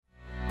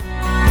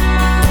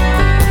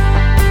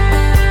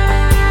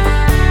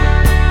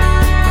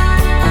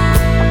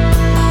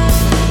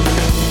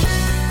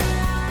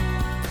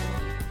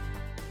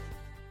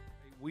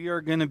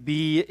are going to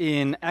be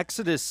in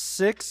Exodus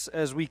 6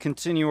 as we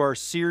continue our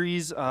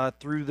series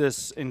through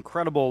this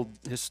incredible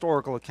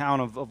historical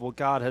account of what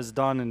God has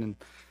done,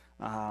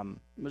 and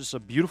just a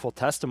beautiful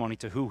testimony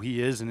to who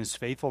He is and His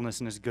faithfulness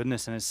and His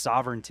goodness and His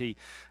sovereignty.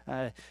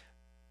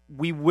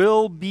 We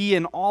will be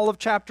in all of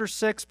chapter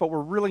 6, but we're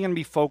really going to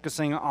be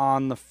focusing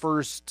on the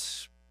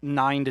first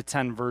 9 to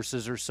 10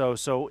 verses or so.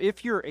 So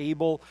if you're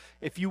able,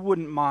 if you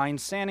wouldn't mind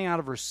standing out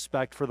of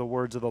respect for the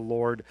words of the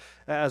Lord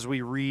as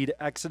we read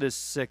Exodus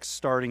 6,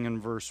 starting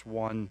in verse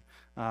 1.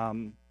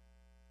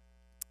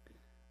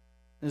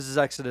 This is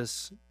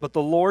Exodus. But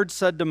the Lord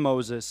said to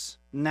Moses,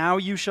 "Now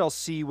you shall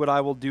see what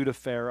I will do to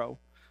Pharaoh.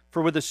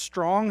 For with a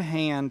strong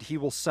hand he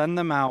will send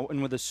them out,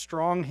 and with a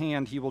strong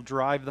hand he will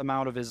drive them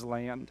out of his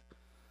land."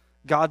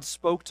 God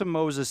spoke to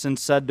Moses and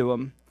said to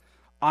him,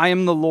 "I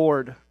am the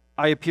Lord.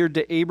 I appeared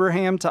to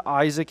Abraham, to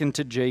Isaac, and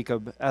to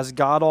Jacob as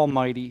God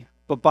Almighty,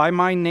 but by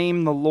my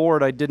name, the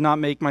Lord, I did not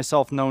make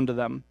myself known to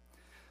them.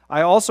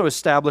 I also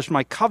established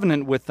my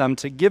covenant with them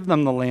to give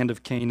them the land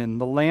of Canaan,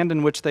 the land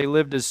in which they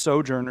lived as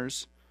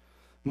sojourners.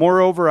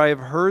 Moreover, I have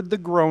heard the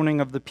groaning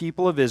of the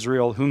people of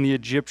Israel, whom the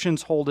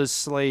Egyptians hold as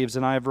slaves,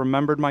 and I have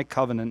remembered my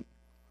covenant.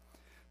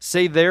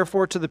 Say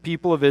therefore to the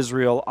people of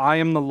Israel, I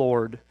am the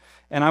Lord,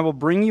 and I will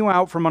bring you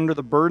out from under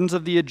the burdens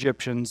of the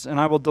Egyptians, and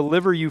I will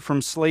deliver you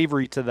from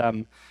slavery to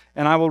them,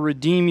 and I will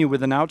redeem you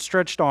with an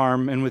outstretched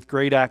arm and with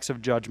great acts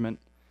of judgment.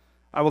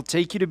 I will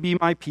take you to be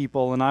my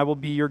people, and I will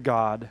be your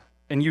God,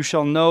 and you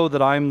shall know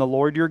that I am the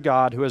Lord your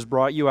God, who has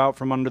brought you out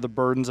from under the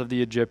burdens of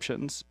the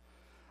Egyptians.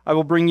 I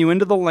will bring you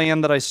into the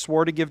land that I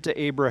swore to give to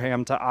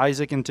Abraham, to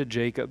Isaac, and to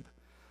Jacob.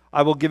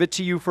 I will give it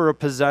to you for a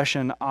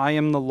possession. I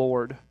am the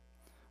Lord."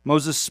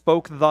 Moses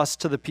spoke thus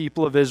to the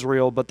people of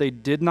Israel, but they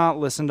did not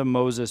listen to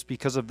Moses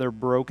because of their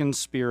broken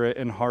spirit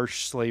and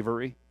harsh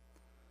slavery.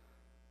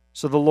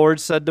 So the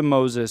Lord said to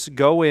Moses,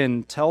 "Go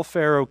in, tell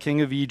Pharaoh,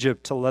 king of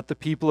Egypt, to let the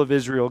people of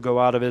Israel go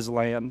out of his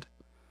land."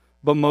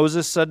 But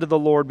Moses said to the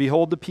Lord,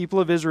 "Behold, the people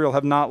of Israel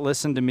have not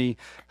listened to me.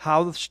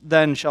 How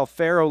then shall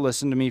Pharaoh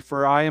listen to me,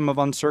 for I am of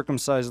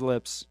uncircumcised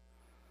lips?"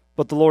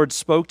 But the Lord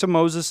spoke to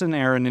Moses and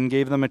Aaron and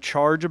gave them a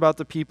charge about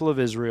the people of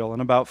Israel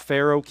and about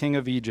Pharaoh, king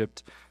of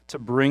Egypt, to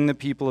bring the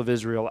people of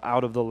Israel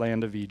out of the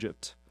land of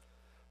Egypt.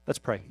 Let's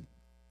pray.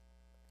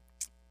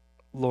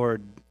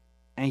 Lord,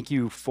 thank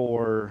you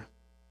for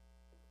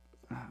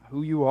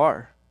who you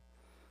are.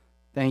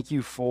 Thank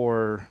you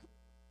for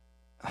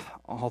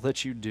all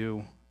that you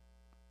do.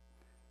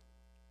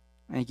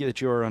 Thank you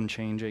that you are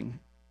unchanging.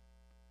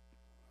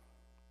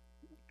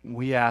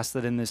 We ask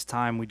that in this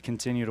time we'd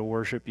continue to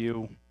worship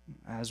you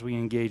as we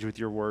engage with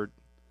your word,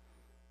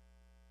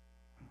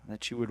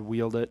 that you would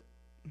wield it,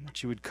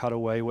 that you would cut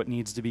away what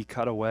needs to be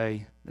cut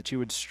away, that you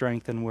would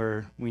strengthen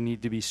where we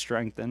need to be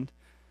strengthened,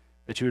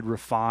 that you would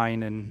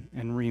refine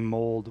and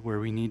remold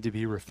where we need to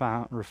be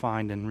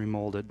refined and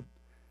remolded.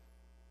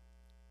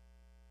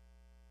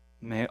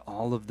 May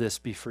all of this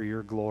be for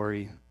your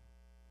glory.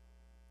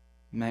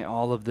 May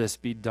all of this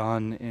be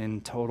done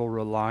in total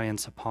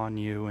reliance upon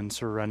you and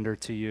surrender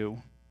to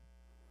you.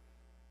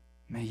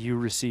 May you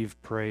receive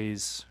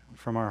praise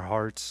from our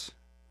hearts.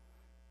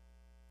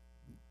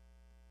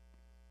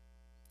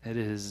 It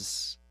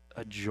is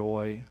a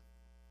joy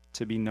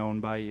to be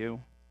known by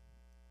you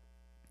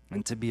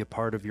and to be a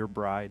part of your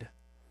bride.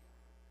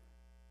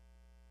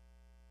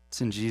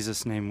 It's in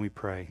Jesus' name we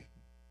pray.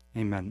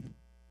 Amen.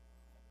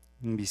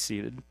 You can be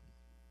seated.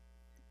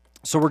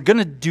 So we're going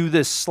to do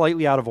this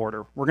slightly out of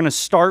order. We're going to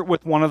start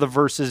with one of the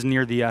verses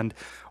near the end.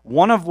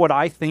 One of what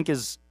I think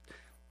is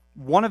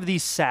one of the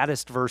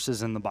saddest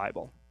verses in the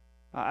Bible.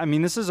 I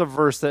mean, this is a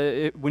verse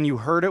that when you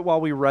heard it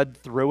while we read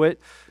through it,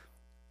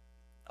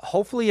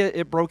 hopefully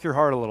it broke your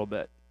heart a little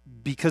bit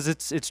because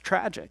it's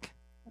tragic.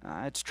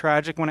 It's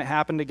tragic when it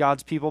happened to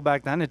God's people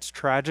back then. It's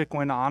tragic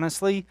when,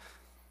 honestly,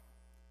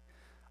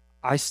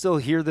 I still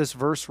hear this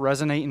verse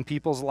resonate in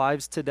people's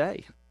lives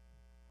today.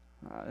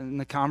 In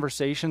the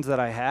conversations that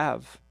I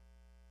have,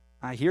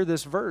 I hear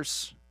this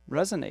verse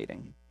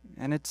resonating,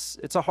 and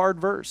it's a hard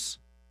verse,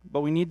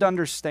 but we need to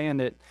understand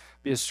it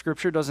because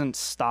Scripture doesn't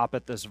stop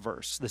at this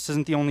verse. This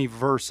isn't the only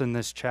verse in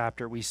this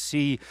chapter. We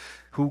see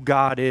who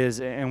God is,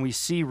 and we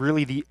see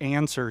really the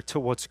answer to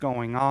what's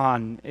going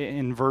on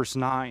in verse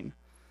 9.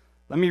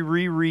 Let me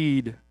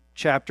reread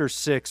chapter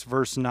 6,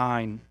 verse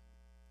 9.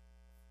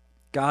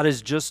 God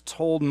has just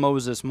told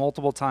Moses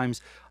multiple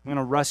times, I'm going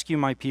to rescue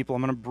my people.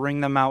 I'm going to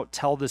bring them out.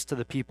 Tell this to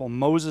the people.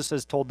 Moses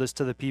has told this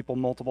to the people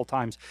multiple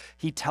times.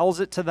 He tells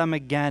it to them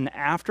again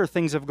after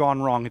things have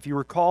gone wrong. If you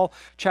recall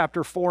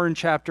chapter 4 and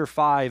chapter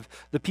 5,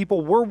 the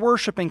people were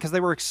worshiping because they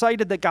were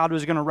excited that God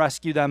was going to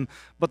rescue them,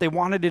 but they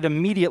wanted it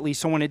immediately.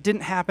 So when it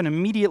didn't happen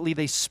immediately,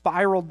 they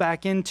spiraled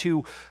back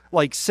into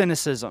like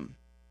cynicism.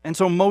 And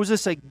so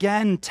Moses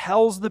again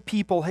tells the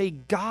people, hey,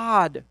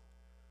 God,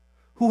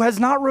 who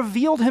has not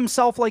revealed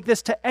himself like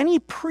this to any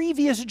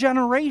previous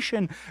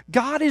generation,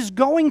 God is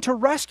going to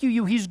rescue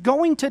you. He's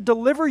going to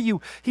deliver you.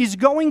 He's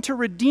going to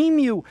redeem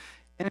you.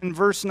 And in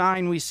verse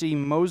 9, we see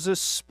Moses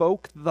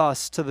spoke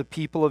thus to the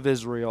people of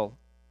Israel.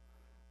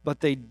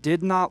 But they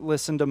did not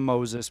listen to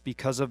Moses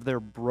because of their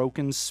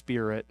broken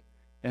spirit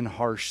and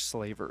harsh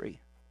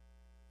slavery.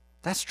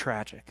 That's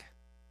tragic.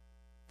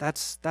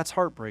 That's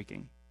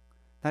heartbreaking.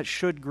 That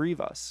should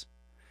grieve us.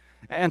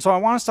 And so I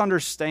want us to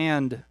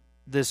understand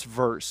this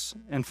verse.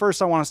 And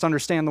first I want us to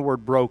understand the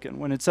word broken.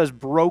 When it says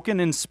broken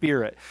in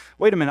spirit,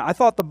 wait a minute, I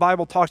thought the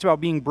Bible talked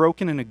about being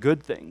broken in a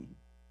good thing,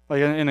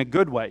 like in a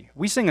good way.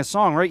 We sing a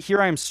song, right?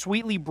 Here I am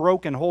sweetly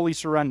broken, wholly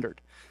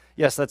surrendered.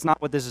 Yes, that's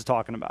not what this is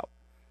talking about.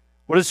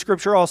 What does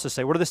Scripture also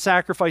say? What are the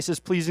sacrifices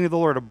pleasing to the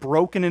Lord? A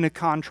broken and a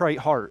contrite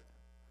heart.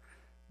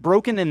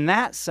 Broken in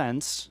that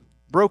sense,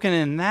 broken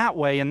in that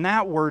way, and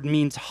that word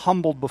means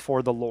humbled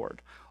before the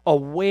Lord.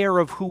 Aware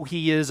of who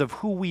he is, of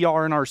who we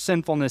are in our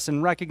sinfulness,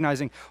 and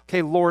recognizing,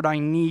 okay, Lord, I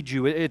need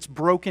you. It's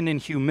broken in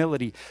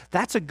humility.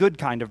 That's a good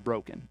kind of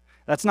broken.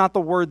 That's not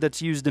the word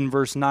that's used in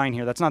verse 9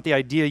 here. That's not the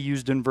idea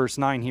used in verse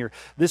 9 here.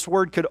 This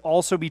word could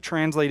also be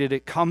translated,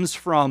 it comes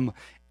from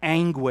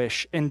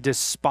anguish and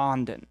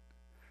despondent.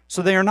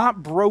 So they are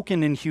not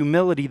broken in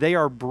humility. They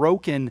are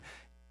broken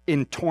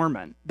in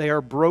torment. They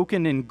are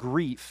broken in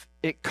grief.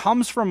 It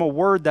comes from a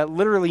word that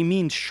literally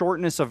means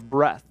shortness of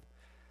breath.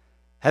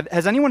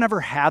 Has anyone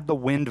ever had the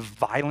wind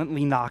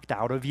violently knocked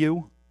out of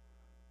you?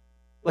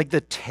 Like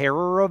the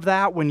terror of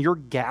that when you're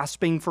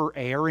gasping for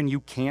air and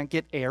you can't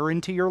get air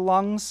into your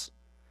lungs?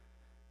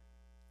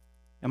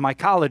 In my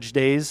college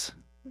days,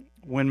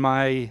 when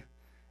my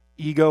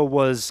ego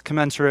was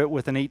commensurate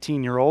with an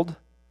 18-year-old,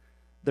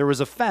 there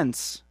was a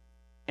fence,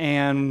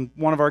 and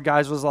one of our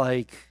guys was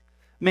like,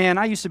 man,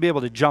 I used to be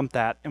able to jump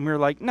that. And we were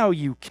like, no,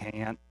 you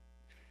can't.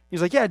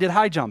 He's like, yeah, I did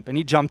high jump. And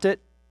he jumped it.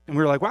 And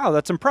we were like, wow,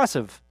 that's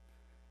impressive.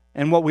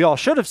 And what we all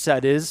should have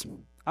said is,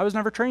 I was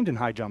never trained in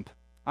high jump.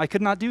 I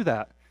could not do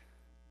that.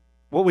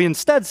 What we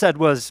instead said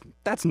was,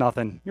 that's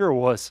nothing. You're a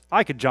wuss.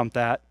 I could jump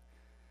that.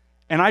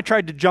 And I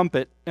tried to jump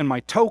it, and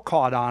my toe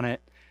caught on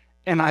it.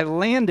 And I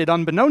landed,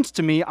 unbeknownst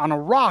to me, on a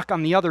rock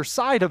on the other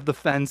side of the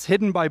fence,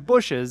 hidden by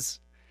bushes.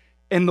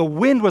 And the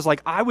wind was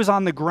like, I was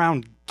on the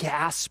ground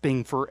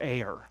gasping for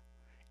air.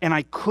 And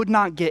I could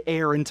not get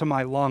air into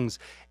my lungs.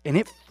 And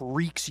it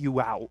freaks you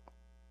out.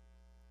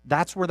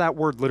 That's where that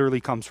word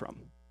literally comes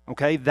from.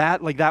 Okay,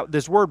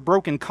 this word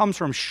broken comes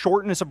from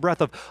shortness of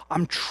breath of,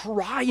 I'm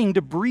trying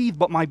to breathe,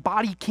 but my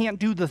body can't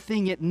do the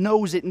thing it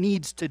knows it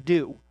needs to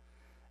do.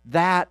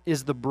 That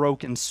is the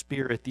broken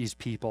spirit these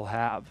people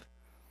have.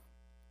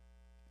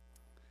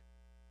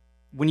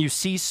 When you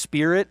see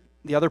spirit,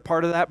 the other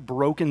part of that,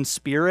 broken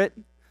spirit,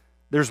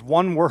 there's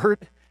one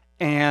word,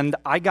 and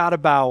I got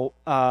about,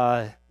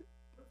 so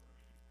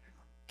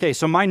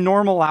my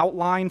normal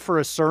outline for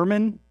a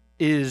sermon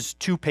is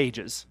 2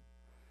 pages.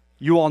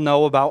 You all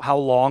know about how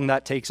long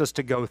that takes us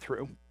to go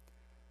through.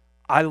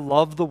 I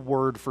love the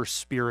word for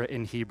spirit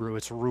in Hebrew.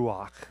 It's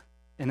ruach,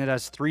 and it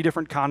has 3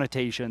 different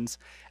connotations.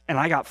 And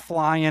I got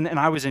flying, and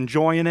I was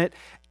enjoying it,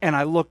 and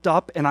I looked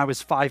up, and I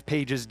was 5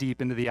 pages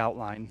deep into the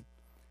outline.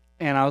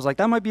 And I was like,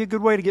 that might be a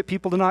good way to get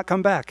people to not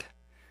come back.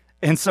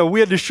 And so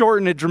we had to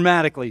shorten it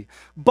dramatically.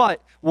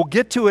 But we'll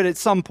get to it at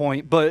some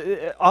point. But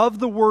of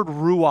the word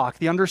ruach,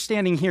 the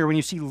understanding here, when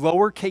you see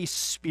lowercase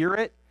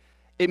spirit,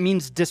 it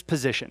means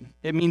disposition.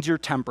 It means your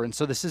temperance.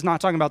 So this is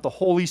not talking about the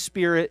Holy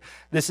Spirit.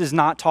 This is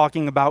not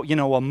talking about,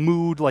 a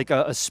mood, like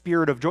a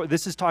spirit of joy.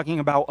 This is talking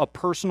about a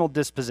personal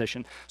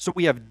disposition. So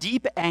we have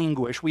deep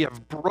anguish. We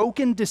have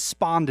broken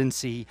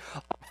despondency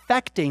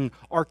affecting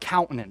our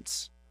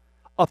countenance,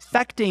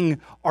 affecting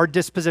our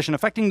disposition,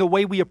 affecting the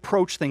way we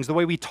approach things, the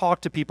way we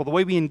talk to people, the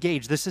way we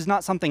engage. This is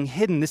not something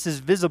hidden. This is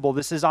visible.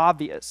 This is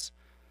obvious.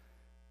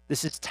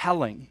 This is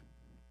telling.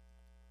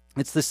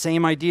 It's the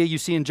same idea you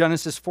see in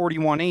Genesis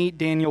 41:8,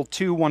 Daniel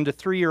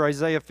 2:1-3, or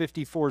Isaiah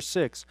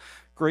 54:6.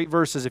 Great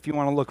verses if you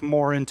want to look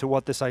more into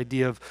what this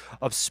idea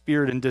of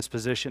spirit and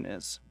disposition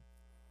is.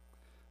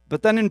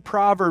 But then in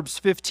Proverbs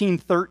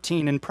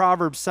 15:13 and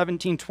Proverbs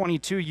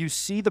 17:22, you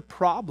see the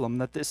problem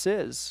that this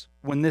is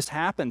when this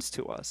happens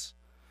to us.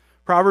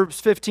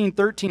 Proverbs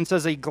 15:13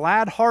 says, a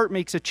glad heart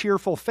makes a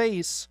cheerful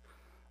face,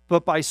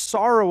 but by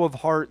sorrow of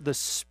heart the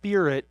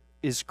spirit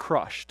is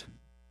crushed.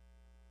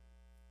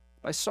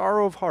 By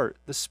sorrow of heart,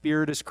 the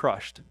spirit is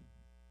crushed.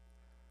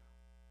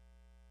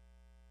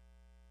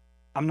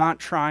 I'm not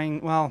trying,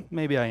 well,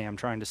 maybe I am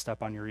trying to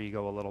step on your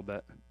ego a little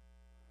bit.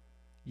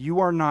 You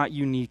are not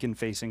unique in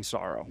facing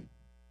sorrow.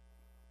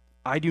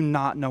 I do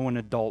not know an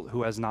adult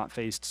who has not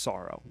faced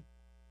sorrow.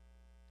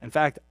 In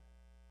fact,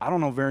 I don't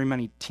know very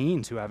many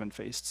teens who haven't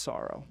faced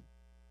sorrow.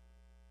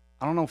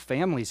 I don't know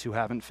families who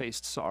haven't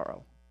faced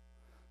sorrow.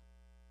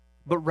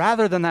 But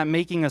rather than that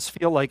making us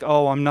feel like,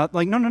 oh, I'm not,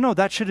 like, no,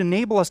 that should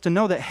enable us to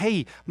know that,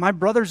 hey, my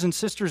brothers and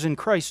sisters in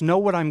Christ know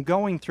what I'm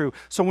going through.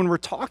 So when we're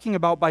talking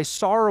about by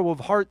sorrow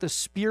of heart, the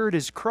spirit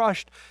is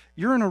crushed,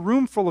 you're in a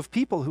room full of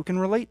people who can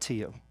relate to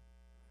you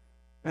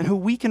and who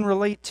we can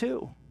relate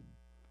to,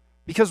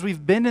 because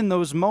we've been in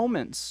those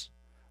moments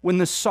when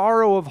the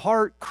sorrow of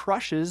heart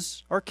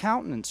crushes our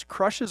countenance,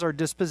 crushes our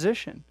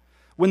disposition,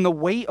 when the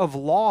weight of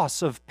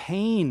loss, of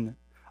pain,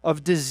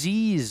 of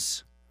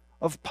disease,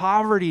 of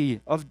poverty,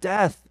 of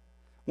death,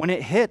 when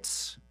it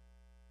hits,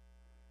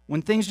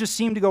 When things just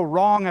seem to go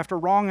wrong after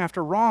wrong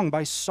after wrong,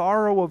 by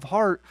sorrow of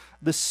heart,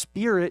 the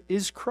spirit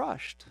is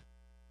crushed.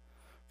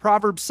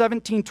 Proverbs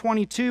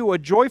 17:22, a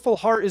joyful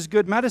heart is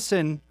good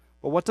medicine,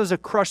 but what does a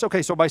crushed...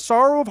 Okay, so by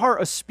sorrow of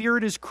heart, a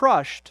spirit is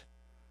crushed.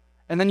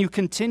 And then you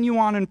continue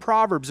on in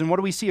Proverbs, and what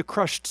do we see a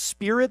crushed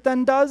spirit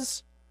then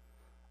does?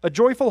 A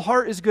joyful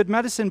heart is good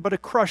medicine, but a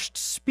crushed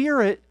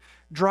spirit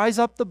dries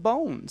up the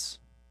bones.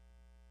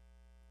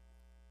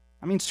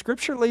 I mean,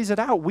 Scripture lays it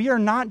out. We are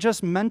not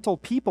just mental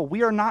people.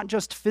 We are not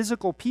just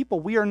physical people.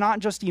 We are not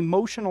just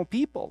emotional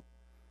people.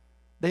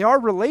 They are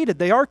related.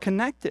 They are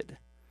connected.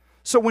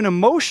 So when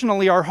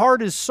emotionally our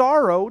heart is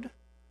sorrowed,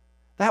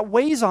 that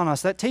weighs on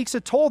us. That takes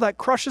a toll. That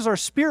crushes our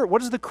spirit.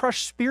 What does the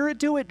crushed spirit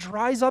do? It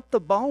dries up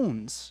the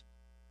bones.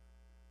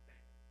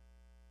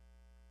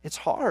 It's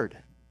hard.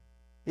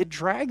 It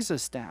drags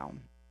us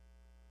down.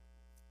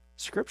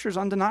 Scripture's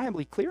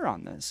undeniably clear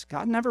on this.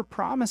 God never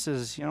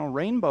promises,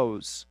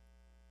 rainbows.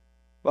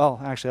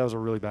 Well, actually, that was a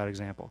really bad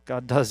example.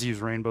 God does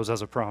use rainbows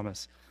as a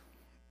promise.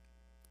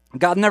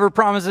 God never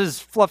promises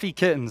fluffy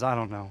kittens. I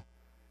don't know.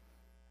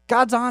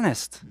 God's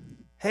honest.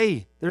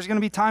 Hey, there's going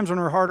to be times when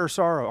our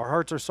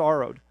hearts are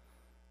sorrowed.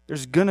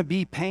 There's going to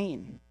be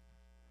pain.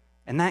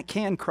 And that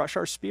can crush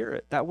our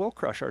spirit. That will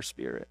crush our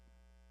spirit.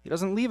 He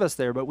doesn't leave us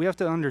there, but we have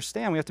to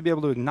understand, we have to be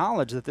able to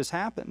acknowledge that this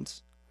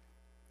happens.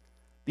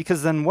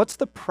 Because then what's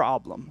the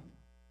problem?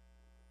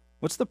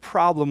 What's the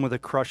problem with a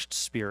crushed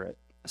spirit?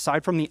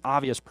 Aside from the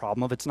obvious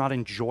problem of it's not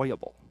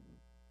enjoyable.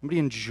 Nobody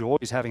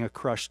enjoys having a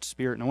crushed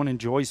spirit. No one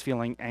enjoys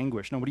feeling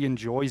anguish. Nobody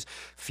enjoys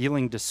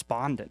feeling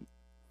despondent.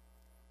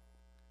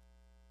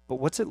 But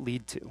what's it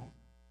lead to?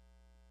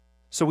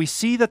 So we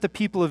see that the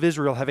people of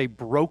Israel have a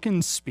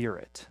broken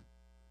spirit,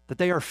 that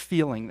they are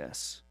feeling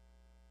this.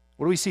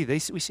 What do we see?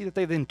 We see that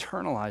they've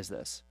internalized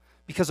this.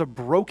 Because a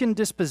broken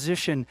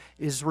disposition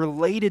is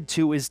related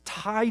to, is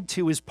tied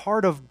to, is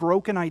part of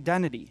broken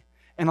identity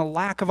and a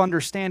lack of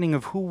understanding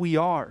of who we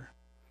are.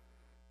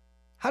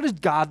 How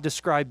did God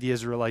describe the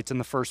Israelites in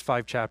the first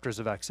 5 chapters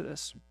of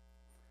Exodus?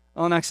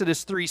 Well, in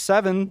Exodus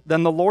 3:7,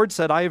 then the Lord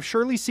said, I have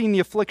surely seen the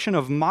affliction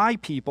of my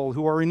people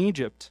who are in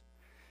Egypt.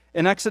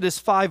 In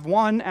Exodus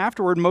 5:1,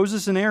 afterward,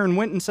 Moses and Aaron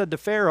went and said to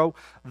Pharaoh,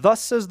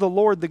 thus says the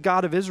Lord, the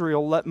God of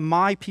Israel, let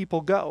my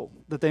people go,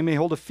 that they may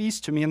hold a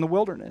feast to me in the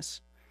wilderness.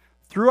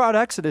 Throughout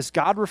Exodus,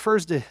 God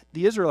refers to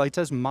the Israelites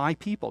as my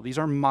people. These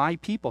are my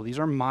people. These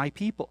are my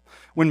people.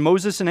 When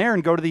Moses and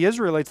Aaron go to the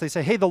Israelites, they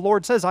say, hey, the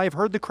Lord says, I have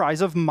heard the cries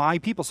of my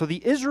people. So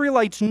the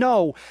Israelites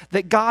know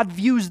that God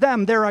views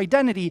them, their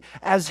identity,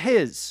 as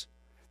his.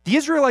 The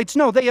Israelites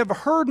know, they have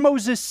heard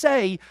Moses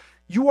say,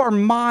 you are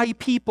my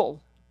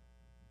people.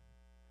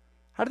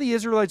 How do the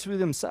Israelites view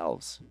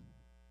themselves?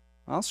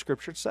 Well,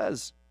 Scripture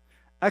says,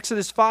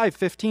 Exodus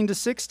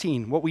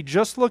 5:15-16, what we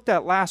just looked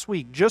at last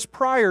week, just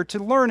prior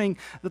to learning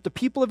that the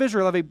people of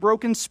Israel have a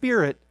broken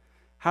spirit.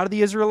 How do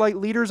the Israelite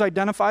leaders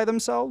identify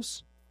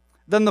themselves?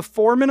 Then the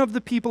foreman of the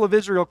people of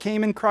Israel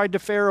came and cried to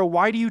Pharaoh,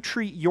 why do you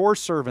treat your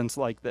servants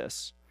like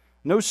this?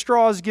 No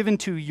straw is given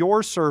to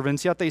your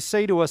servants, yet they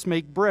say to us,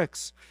 make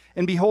bricks.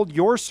 And behold,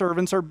 your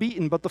servants are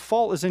beaten, but the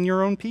fault is in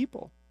your own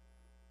people.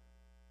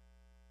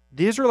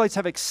 The Israelites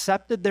have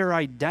accepted their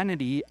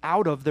identity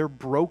out of their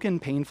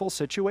broken, painful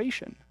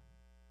situation.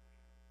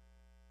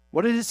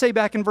 What did it say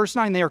back in verse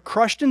 9? They are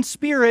crushed in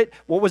spirit.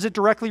 What was it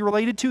directly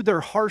related to? Their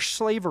harsh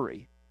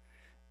slavery.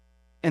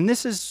 And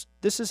this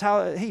is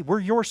how, hey, we're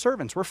your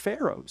servants. We're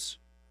Pharaoh's.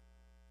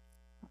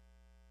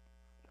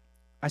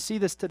 I see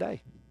this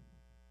today.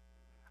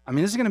 I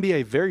mean, this is going to be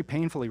a very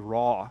painfully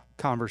raw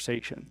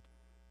conversation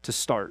to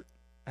start.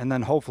 And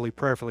then hopefully,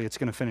 prayerfully, it's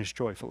going to finish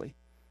joyfully.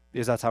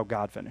 Because that's how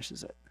God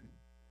finishes it.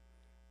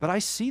 But I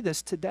see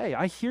this today.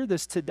 I hear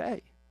this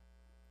today.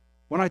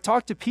 When I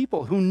talk to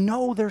people who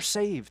know they're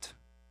saved,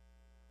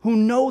 who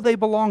know they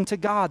belong to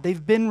God,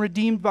 they've been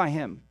redeemed by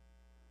him.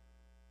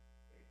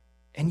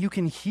 And you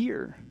can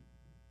hear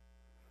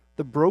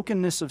the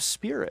brokenness of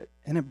spirit,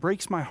 and it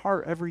breaks my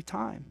heart every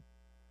time.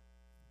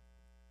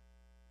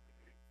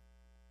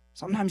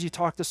 Sometimes you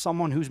talk to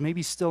someone who's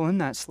maybe still in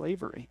that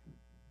slavery.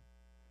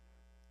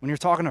 When you're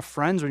talking to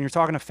friends, when you're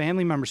talking to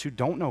family members who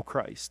don't know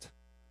Christ,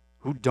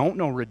 who don't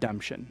know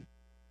redemption,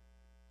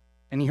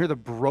 and you hear the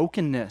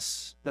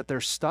brokenness that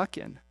they're stuck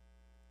in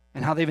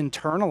and how they've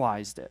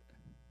internalized it.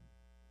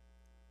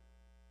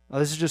 Well,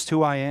 this is just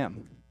who I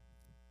am.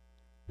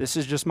 This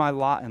is just my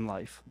lot in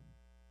life.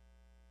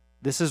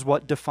 This is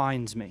what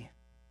defines me.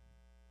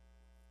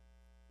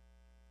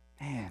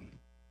 Man,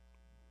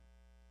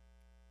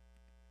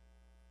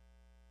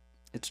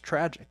 it's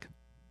tragic.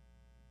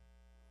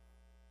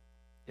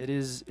 It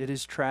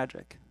is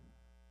tragic.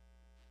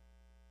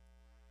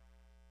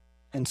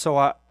 And so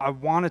I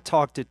want to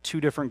talk to 2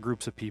 different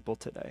groups of people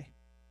today.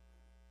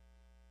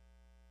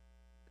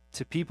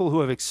 To people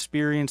who have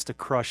experienced a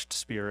crushed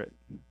spirit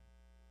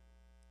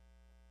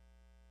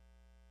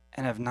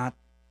and have not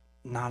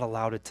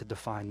allowed it to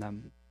define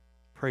them.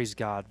 Praise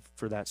God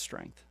for that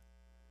strength.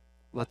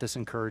 Let this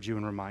encourage you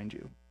and remind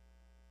you.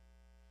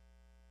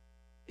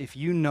 If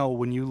you know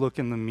when you look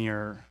in the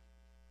mirror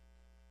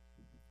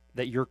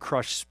that your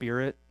crushed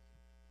spirit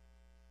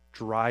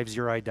drives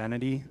your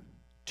identity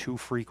too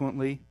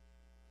frequently,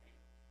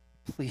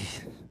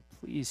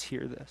 please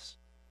hear this.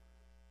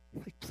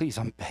 Like, please,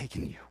 I'm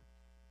begging you.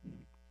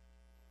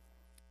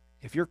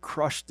 If your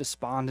crushed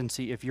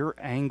despondency, if your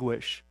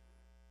anguish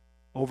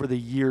over the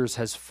years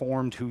has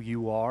formed who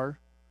you are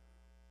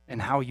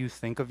and how you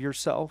think of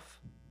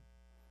yourself,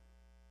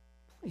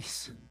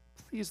 please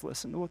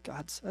listen to what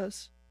God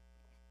says.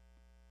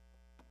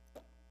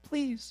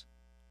 Please.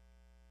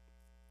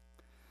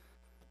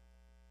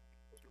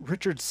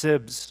 Richard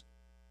Sibbes,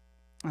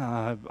 who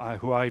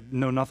I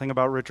know nothing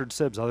about Richard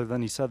Sibbes other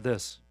than he said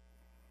this: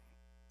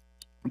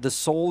 the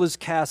soul is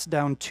cast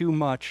down too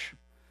much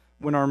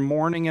when our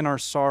mourning and our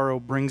sorrow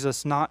brings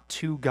us not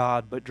to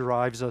God, but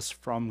drives us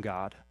from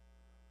God.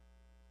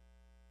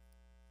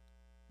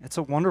 It's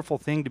a wonderful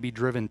thing to be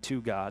driven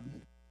to God.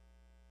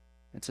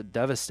 It's a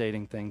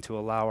devastating thing to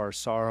allow our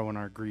sorrow and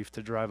our grief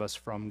to drive us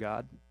from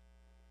God,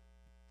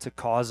 to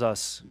cause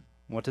us.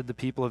 What did the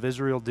people of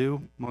Israel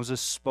do?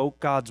 Moses spoke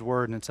God's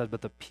word and it said,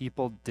 but the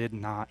people did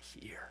not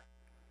hear.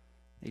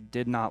 They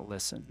did not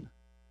listen.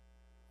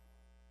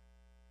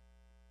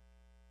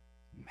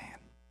 Man.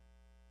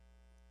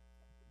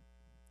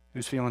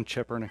 Who's feeling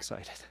chipper and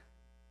excited?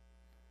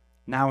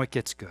 Now it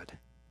gets good.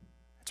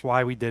 That's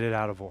why we did it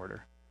out of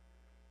order.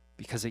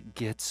 Because it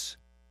gets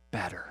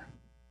better.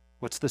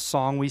 What's the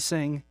song we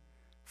sing?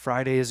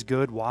 Friday is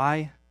good.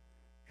 Why?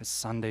 Because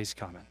Sunday's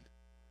coming.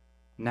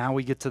 Now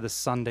we get to the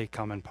Sunday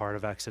coming part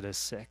of Exodus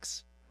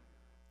 6.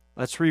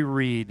 Let's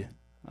reread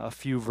a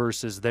few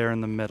verses there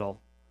in the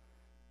middle.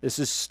 This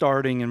is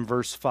starting in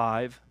verse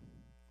 5.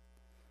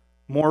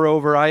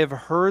 Moreover, I have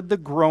heard the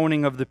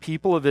groaning of the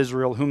people of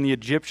Israel, whom the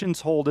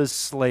Egyptians hold as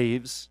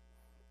slaves,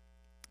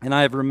 and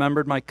I have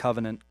remembered my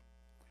covenant.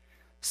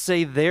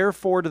 Say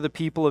therefore to the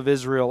people of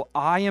Israel,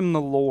 I am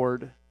the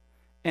Lord,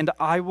 and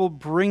I will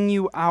bring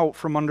you out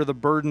from under the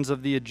burdens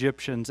of the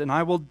Egyptians, and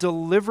I will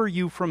deliver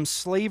you from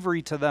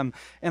slavery to them,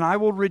 and I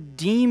will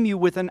redeem you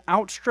with an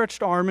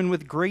outstretched arm and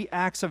with great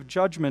acts of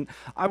judgment.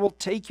 I will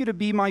take you to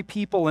be my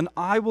people, and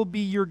I will be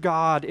your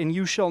God, and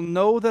you shall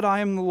know that I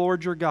am the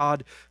Lord your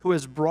God, who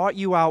has brought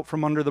you out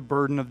from under the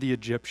burden of the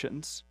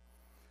Egyptians.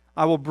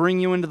 I will bring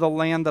you into the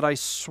land that I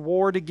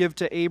swore to give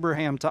to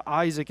Abraham, to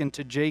Isaac, and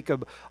to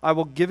Jacob. I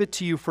will give it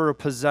to you for a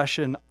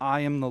possession.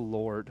 I am the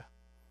Lord.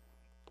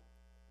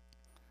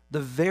 The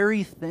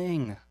very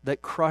thing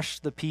that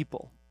crushed the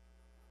people,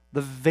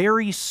 the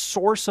very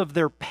source of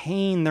their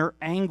pain, their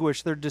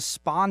anguish, their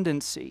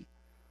despondency,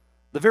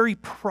 the very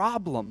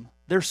problem,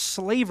 their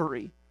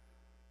slavery.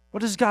 What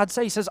does God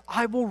say? He says,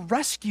 I will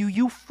rescue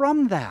you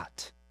from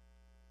that.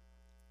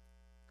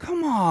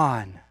 Come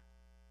on.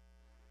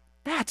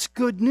 That's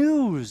good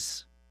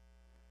news.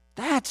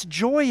 That's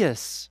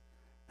joyous.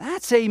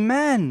 That's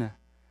amen.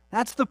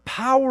 That's the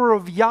power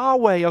of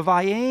Yahweh, of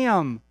I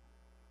am,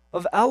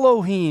 of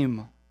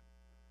Elohim.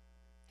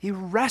 He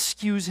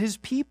rescues his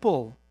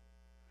people.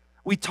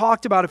 We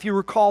talked about, if you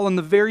recall, in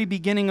the very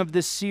beginning of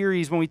this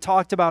series, when we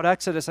talked about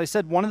Exodus, I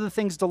said one of the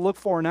things to look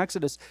for in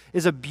Exodus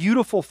is a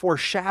beautiful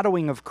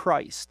foreshadowing of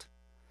Christ.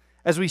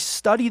 As we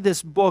study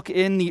this book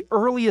in the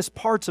earliest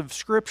parts of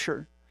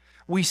Scripture,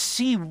 we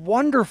see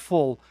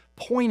wonderful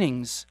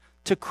pointings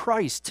to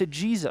Christ, to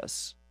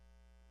Jesus.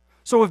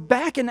 So if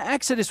back in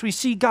Exodus we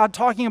see God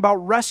talking about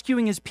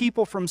rescuing his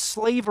people from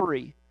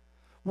slavery,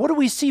 what do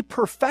we see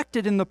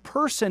perfected in the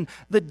person,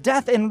 the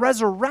death and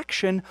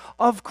resurrection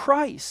of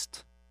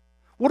Christ?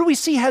 What do we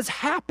see has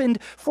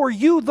happened for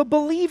you, the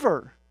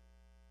believer?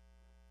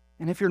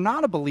 And if you're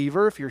not a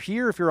believer, if you're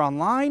here, if you're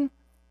online,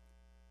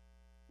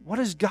 what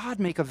does God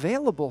make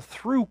available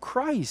through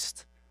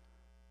Christ?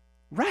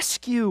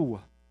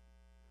 Rescue.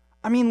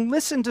 I mean,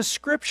 listen to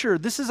Scripture.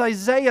 This is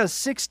Isaiah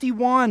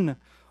 61,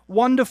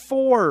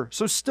 1-4.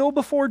 So still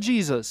before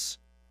Jesus.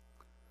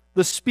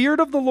 The Spirit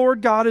of the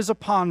Lord God is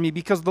upon me,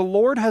 because the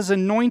Lord has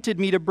anointed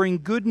me to bring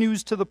good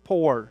news to the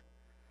poor.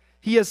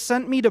 He has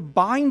sent me to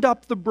bind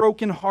up the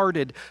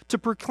brokenhearted, to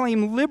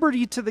proclaim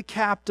liberty to the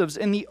captives,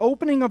 and the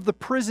opening of the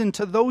prison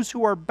to those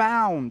who are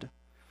bound,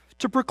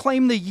 to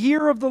proclaim the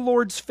year of the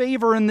Lord's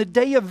favor and the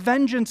day of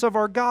vengeance of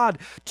our God,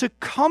 to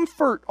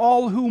comfort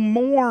all who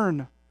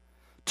mourn,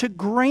 to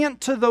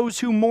grant to those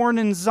who mourn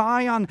in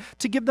Zion,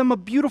 to give them a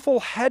beautiful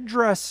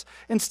headdress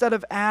instead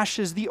of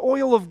ashes, the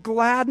oil of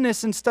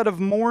gladness instead of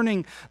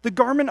mourning, the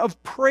garment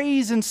of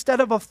praise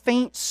instead of a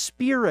faint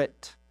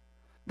spirit,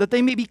 that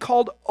they may be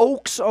called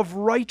oaks of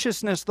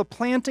righteousness, the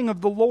planting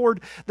of the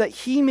Lord, that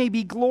he may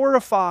be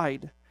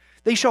glorified.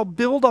 They shall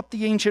build up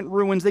the ancient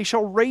ruins. They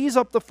shall raise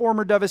up the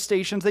former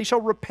devastations. They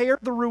shall repair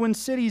the ruined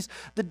cities,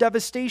 the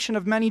devastation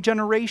of many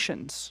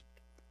generations.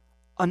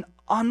 An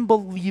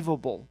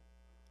unbelievable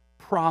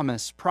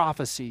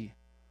prophecy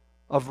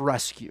of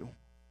rescue,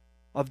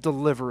 of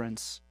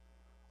deliverance,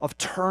 of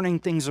turning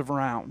things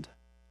around.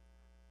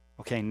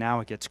 Okay, now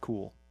it gets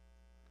cool.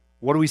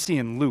 What do we see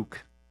in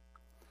Luke?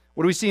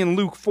 What do we see in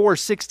Luke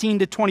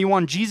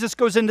 4:16-21? Jesus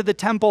goes into the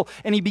temple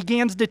and he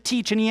begins to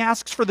teach, and he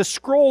asks for the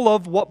scroll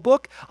of what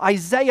book?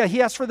 Isaiah.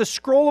 He asks for the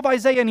scroll of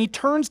Isaiah, and he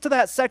turns to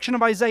that section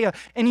of Isaiah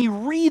and he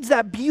reads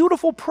that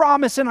beautiful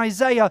promise in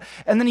Isaiah,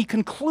 and then he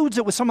concludes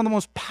it with some of the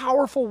most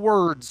powerful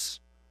words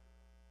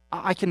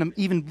I can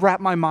even wrap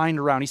my mind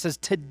around. He says,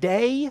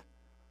 "Today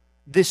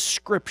this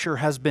scripture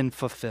has been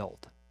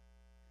fulfilled."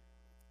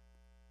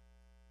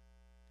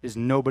 Is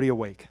nobody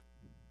awake?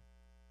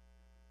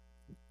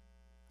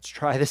 Let's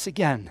try this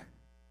again.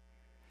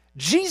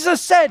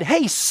 Jesus said,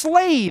 hey,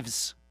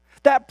 slaves,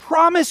 that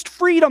promised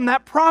freedom,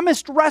 that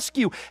promised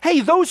rescue, hey,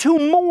 those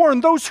who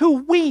mourn, those who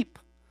weep,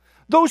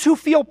 those who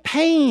feel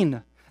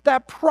pain,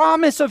 that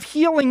promise of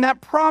healing, that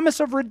promise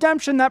of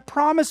redemption, that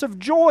promise of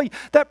joy,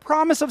 that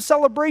promise of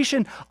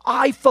celebration,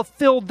 I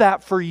fulfilled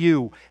that for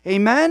you.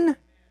 Amen?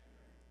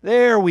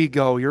 There we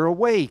go. You're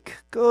awake.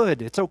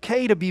 Good. It's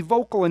okay to be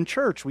vocal in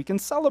church. We can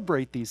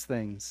celebrate these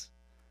things.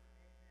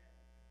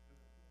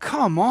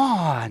 Come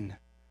on.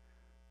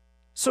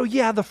 So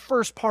yeah, the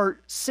first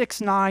part,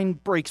 6:9,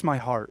 breaks my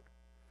heart.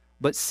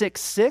 But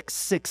 6:6,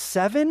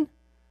 6:7,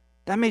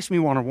 that makes me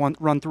want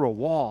to run through a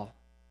wall.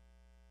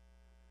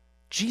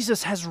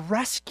 Jesus has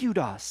rescued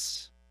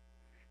us.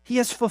 He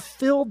has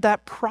fulfilled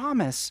that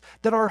promise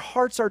that our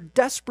hearts are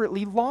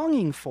desperately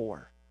longing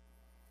for.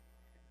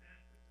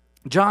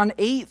 John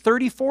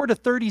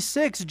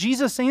 8:34-36,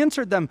 Jesus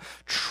answered them,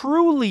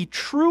 "Truly,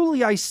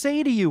 truly, I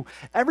say to you,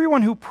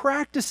 everyone who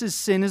practices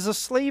sin is a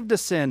slave to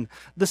sin.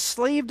 The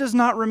slave does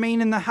not remain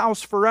in the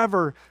house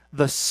forever.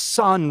 The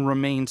Son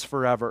remains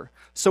forever.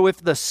 So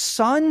if the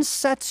Son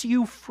sets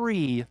you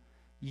free,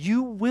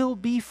 you will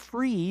be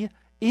free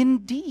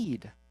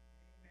indeed."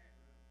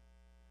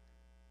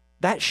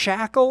 That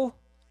shackle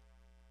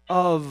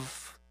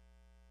of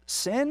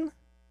sin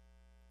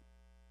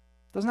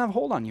doesn't have a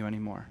hold on you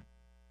anymore.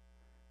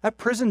 That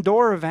prison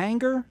door of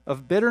anger,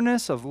 of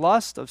bitterness, of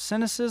lust, of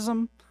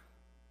cynicism,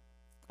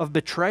 of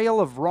betrayal,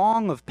 of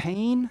wrong, of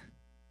pain,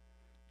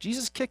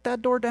 Jesus kicked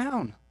that door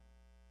down.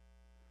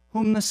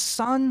 Whom the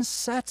Son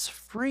sets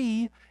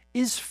free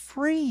is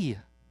free.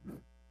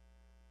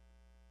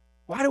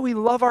 Why do we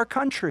love our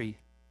country?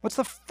 What's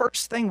the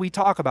first thing we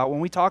talk about when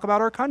we talk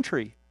about our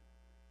country?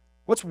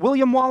 What's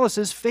William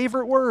Wallace's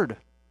favorite word?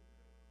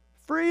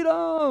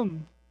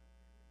 Freedom.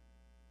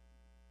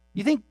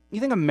 You think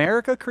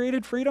America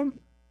created freedom?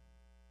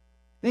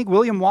 You think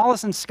William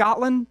Wallace in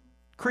Scotland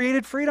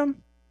created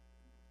freedom?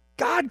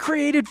 God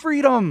created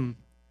freedom.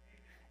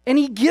 And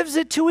he gives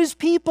it to his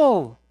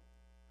people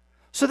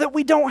so that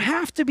we don't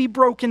have to be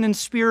broken in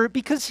spirit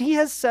because he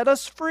has set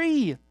us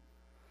free.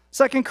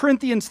 2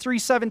 Corinthians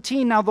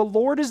 3:17, now the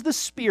Lord is the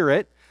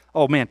Spirit.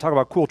 Oh man, talk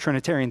about cool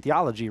Trinitarian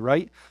theology,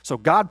 right? So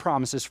God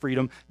promises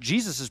freedom,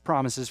 Jesus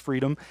promises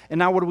freedom, and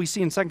now what do we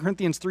see in 2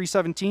 Corinthians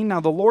 3:17? Now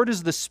the Lord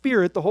is the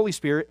Spirit, the Holy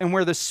Spirit, and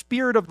where the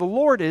Spirit of the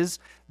Lord is,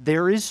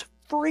 there is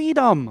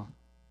freedom.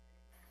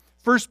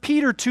 1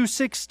 Peter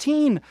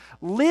 2:16,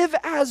 live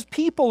as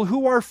people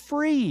who are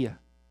free,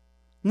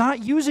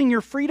 not using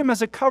your freedom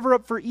as a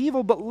cover-up for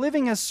evil, but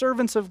living as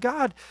servants of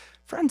God.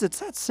 Friends, it's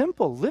that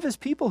simple. Live as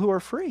people who are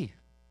free.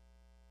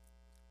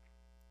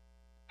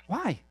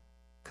 Why?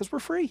 Because we're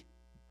free.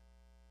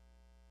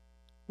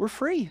 We're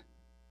free.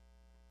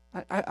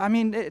 I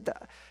mean, it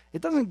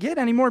doesn't get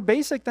any more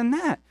basic than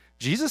that.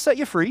 Jesus set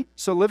you free,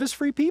 so live as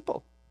free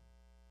people.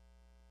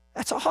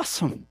 That's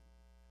awesome.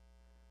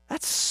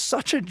 That's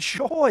such a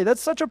joy.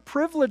 That's such a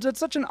privilege. That's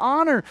such an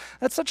honor.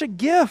 That's such a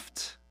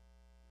gift.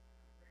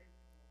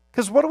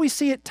 Because what do we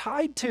see it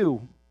tied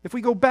to? If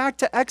we go back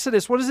to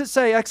Exodus, what does it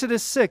say?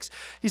 Exodus 6.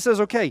 He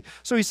says, okay,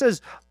 so he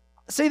says,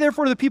 say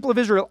therefore to the people of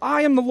Israel,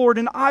 I am the Lord,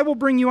 and I will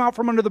bring you out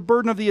from under the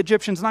burden of the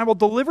Egyptians, and I will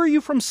deliver you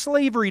from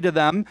slavery to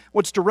them.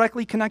 What's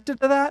directly connected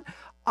to that?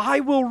 I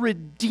will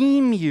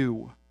redeem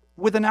you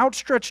with an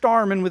outstretched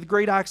arm and with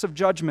great acts of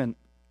judgment.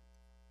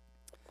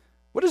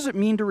 What does it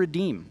mean to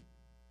redeem?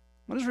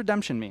 What does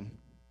redemption mean?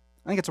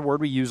 I think it's a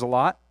word we use a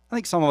lot. I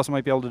think some of us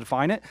might be able to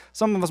define it.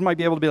 Some of us might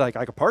be able to be like,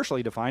 I could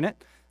partially define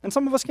it. And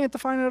some of us can't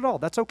define it at all.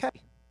 That's okay.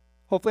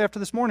 Hopefully after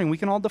this morning, we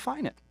can all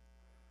define it.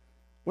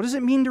 What does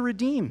it mean to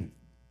redeem?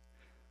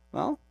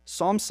 Well,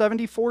 Psalm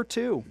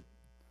 74:2.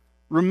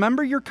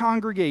 Remember your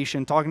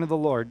congregation, talking to the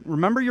Lord.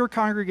 Remember your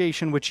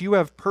congregation, which you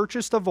have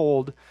purchased of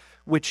old,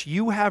 which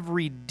you have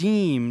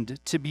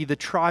redeemed to be the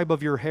tribe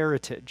of your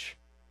heritage,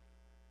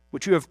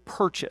 which you have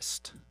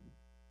purchased.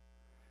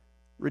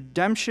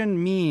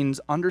 Redemption means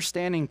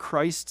understanding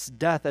Christ's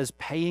death as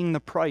paying the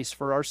price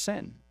for our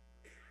sin.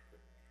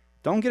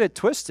 Don't get it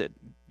twisted.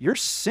 Your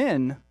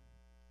sin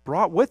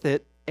brought with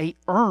it a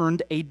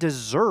earned, a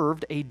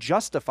deserved, a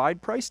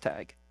justified price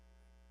tag.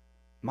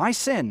 My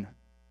sin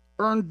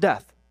earned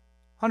death,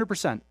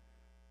 100%.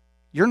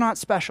 You're not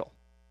special.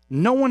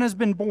 No one has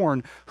been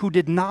born who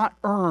did not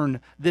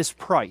earn this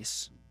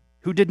price,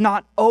 who did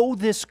not owe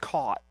this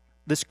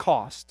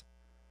cost.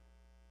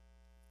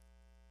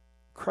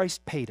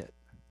 Christ paid it.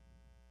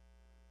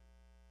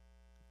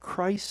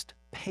 Christ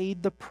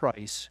paid the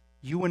price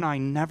you and I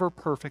never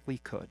perfectly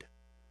could.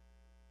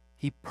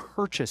 He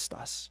purchased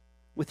us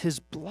with his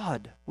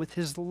blood, with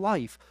his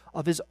life,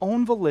 of his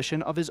own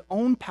volition, of his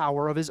own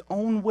power, of his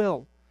own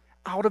will,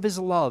 out of his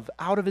love,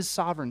 out of his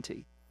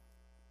sovereignty.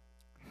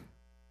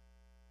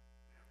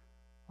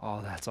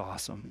 Oh, that's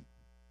awesome.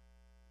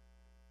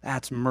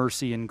 That's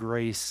mercy and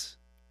grace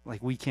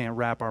like we can't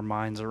wrap our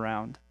minds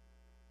around.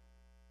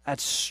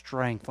 That's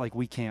strength like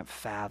we can't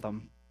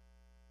fathom.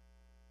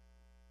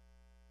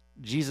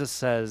 Jesus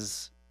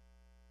says,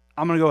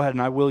 I'm going to go ahead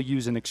and I will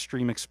use an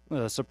extreme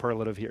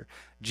superlative here.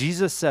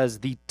 Jesus says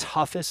the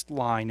toughest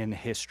line in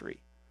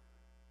history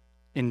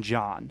in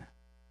John.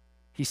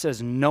 He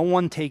says, no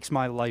one takes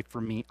my life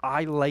from me.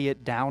 I lay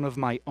it down of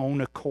my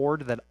own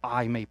accord that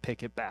I may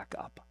pick it back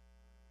up.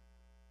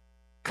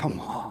 Come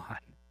on.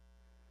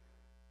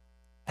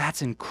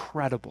 That's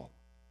incredible.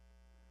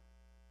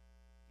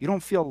 You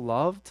don't feel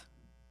loved?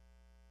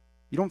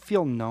 You don't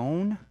feel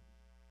known?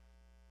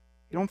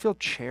 You don't feel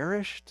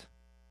cherished?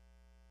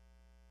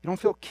 You don't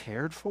feel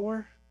cared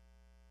for?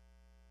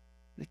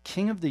 The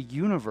King of the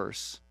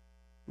universe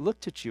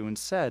looked at you and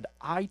said,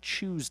 I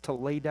choose to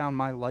lay down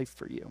my life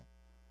for you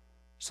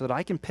so that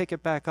I can pick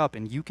it back up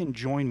and you can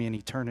join me in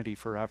eternity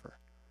forever.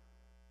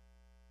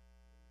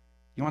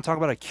 You want to talk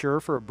about a cure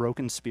for a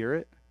broken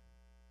spirit?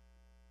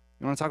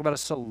 You want to talk about a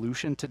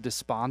solution to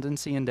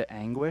despondency and to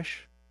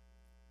anguish?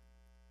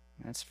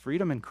 That's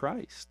freedom in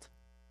Christ.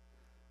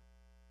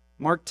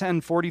 Mark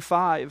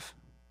 10:45,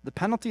 the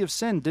penalty of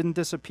sin didn't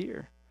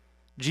disappear.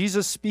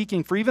 Jesus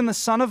speaking, for even the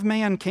Son of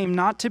Man came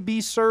not to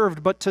be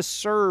served, but to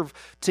serve,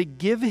 to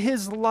give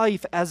his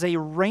life as a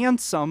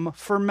ransom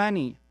for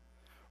many.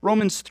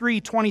 Romans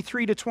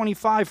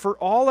 3:23-25, for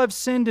all have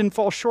sinned and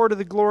fall short of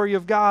the glory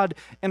of God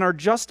and are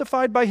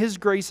justified by his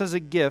grace as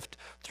a gift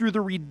through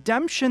the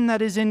redemption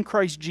that is in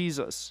Christ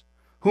Jesus,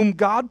 whom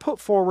God put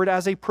forward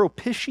as a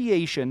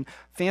propitiation,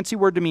 fancy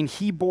word to mean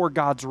he bore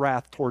God's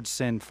wrath towards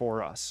sin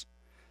for us,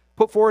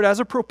 put forward as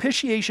a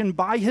propitiation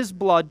by his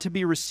blood to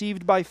be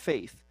received by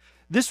faith.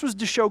 This was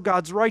to show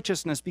God's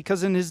righteousness,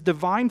 because in his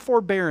divine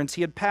forbearance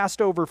he had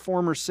passed over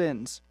former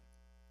sins.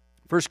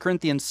 1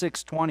 Corinthians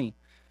 6:20,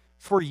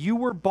 for you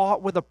were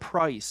bought with a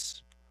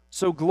price,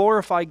 so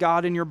glorify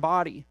God in your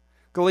body.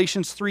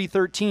 Galatians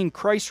 3:13,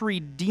 Christ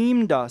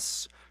redeemed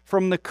us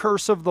from the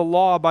curse of the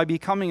law by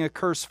becoming a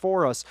curse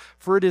for us,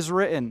 for it is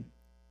written,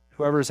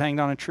 whoever is hanged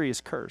on a tree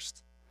is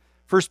cursed.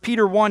 1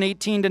 Peter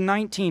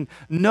 1:18-19,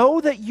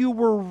 know that you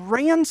were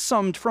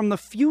ransomed from the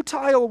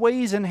futile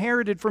ways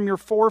inherited from your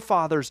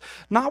forefathers,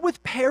 not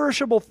with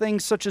perishable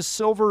things such as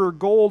silver or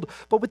gold,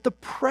 but with the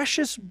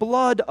precious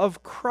blood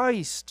of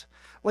Christ,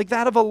 like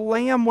that of a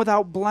lamb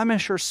without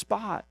blemish or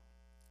spot.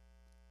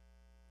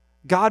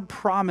 God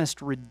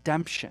promised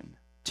redemption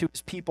to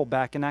his people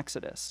back in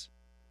Exodus.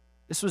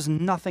 This was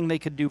nothing they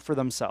could do for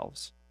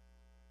themselves.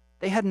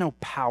 They had no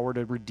power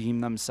to redeem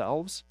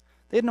themselves.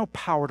 They had no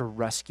power to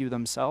rescue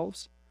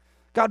themselves.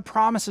 God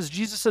promises,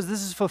 Jesus says,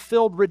 this is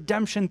fulfilled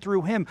redemption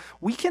through him.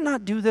 We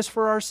cannot do this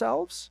for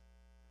ourselves.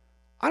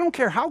 I don't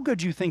care how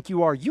good you think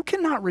you are. You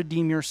cannot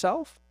redeem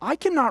yourself. I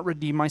cannot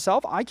redeem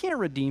myself. I can't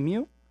redeem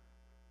you.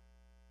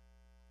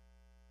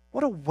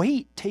 What a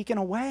weight taken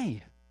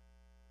away.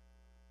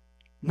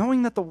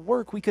 Knowing that the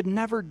work we could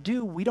never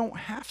do, we don't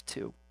have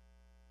to.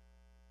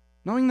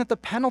 Knowing that the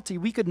penalty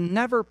we could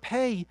never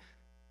pay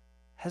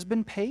has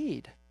been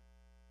paid.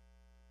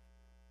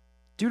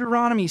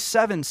 Deuteronomy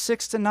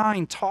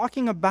 7:6-9,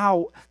 talking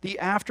about the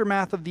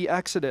aftermath of the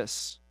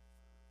Exodus.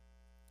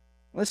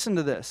 Listen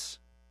to this.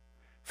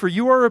 For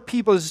you are a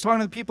people, this is talking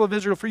to the people of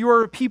Israel, for you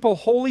are a people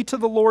holy to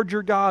the Lord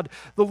your God.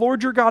 The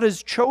Lord your God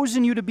has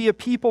chosen you to be a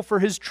people for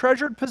his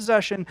treasured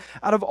possession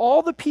out of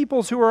all the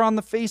peoples who are on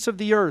the face of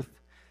the earth.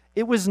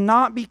 It was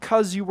not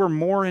because you were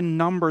more in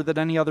number than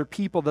any other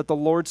people that the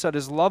Lord set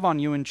his love on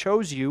you and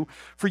chose you,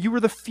 for you were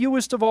the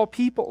fewest of all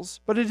peoples.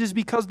 But it is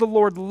because the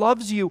Lord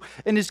loves you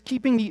and is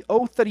keeping the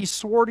oath that he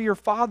swore to your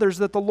fathers,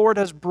 that the Lord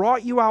has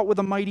brought you out with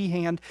a mighty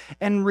hand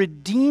and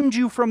redeemed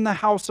you from the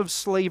house of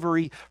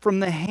slavery, from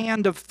the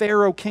hand of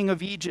Pharaoh, king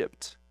of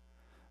Egypt.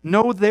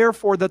 Know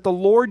therefore that the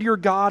Lord your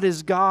God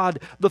is God,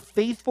 the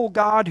faithful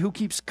God who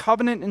keeps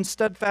covenant and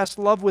steadfast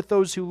love with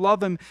those who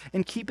love him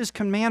and keep his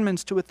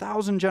commandments to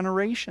 1,000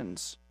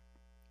 generations.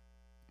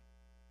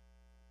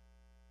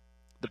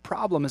 The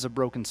problem is a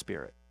broken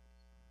spirit.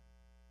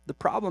 The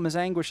problem is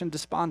anguish and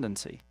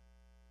despondency.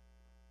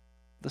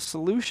 The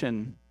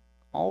solution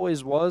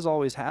always was,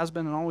 always has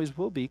been, and always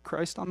will be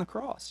Christ on the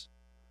cross.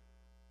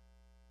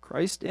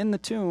 Christ in the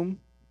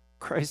tomb,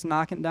 Christ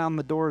knocking down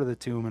the door to the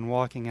tomb and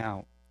walking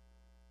out.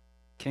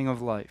 King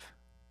of life.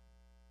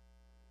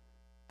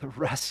 The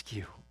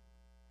rescue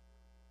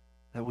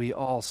that we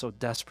all so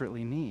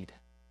desperately need.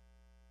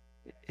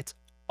 It's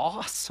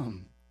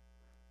awesome.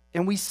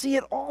 And we see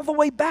it all the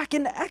way back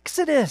in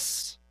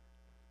Exodus.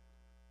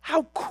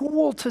 How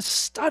cool to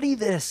study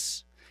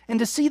this and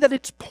to see that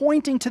it's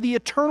pointing to the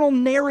eternal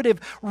narrative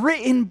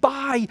written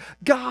by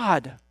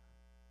God.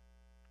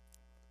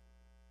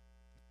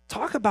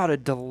 Talk about a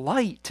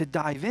delight to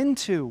dive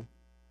into.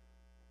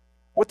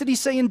 What did he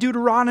say in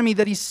Deuteronomy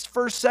that he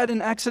first said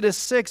in Exodus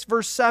 6,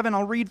 verse 7?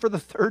 I'll read for the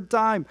third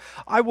time.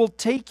 I will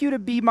take you to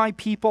be my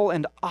people,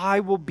 and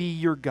I will be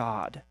your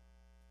God.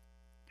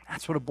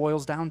 That's what it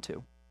boils down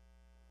to.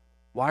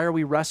 Why are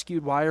we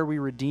rescued? Why are we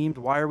redeemed?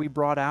 Why are we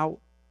brought out?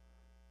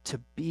 To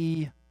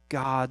be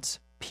God's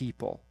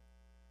people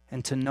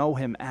and to know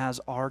him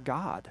as our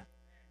God.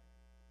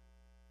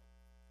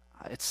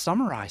 It's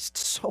summarized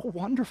so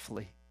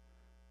wonderfully.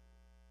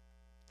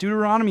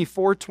 Deuteronomy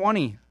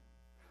 4:20.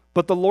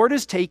 But the Lord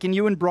has taken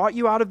you and brought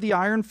you out of the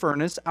iron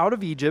furnace, out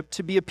of Egypt,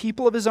 to be a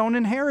people of his own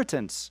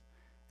inheritance,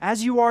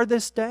 as you are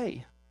this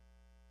day.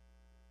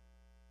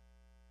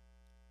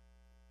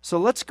 So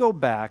let's go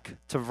back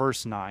to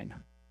verse 9.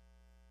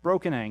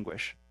 Broken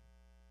anguish,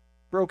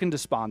 broken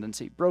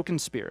despondency, broken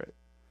spirit.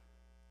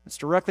 It's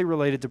directly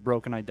related to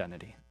broken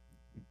identity.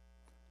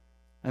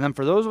 And then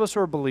for those of us who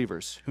are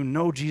believers, who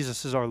know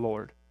Jesus is our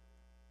Lord,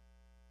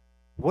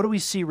 what do we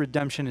see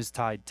redemption is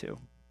tied to?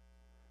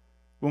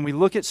 When we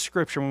look at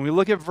Scripture, when we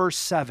look at verse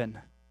 7,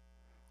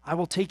 I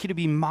will take you to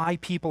be my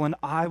people and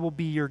I will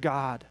be your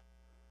God.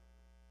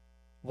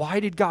 Why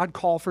did God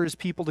call for his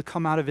people to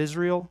come out of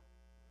Israel?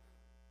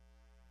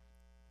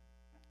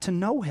 To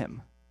know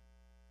him.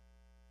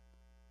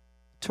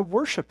 To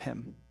worship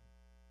him.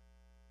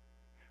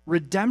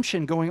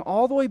 Redemption, going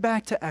all the way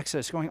back to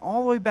Exodus, going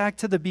all the way back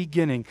to the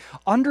beginning,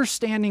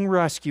 understanding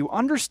rescue,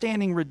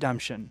 understanding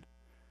redemption.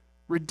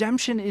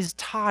 Redemption is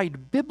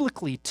tied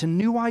biblically to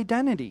new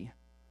identity.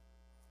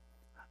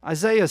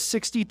 Isaiah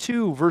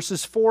 62,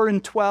 verses 4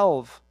 and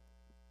 12.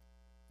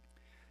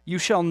 You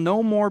shall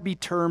no more be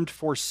termed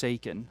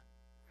forsaken,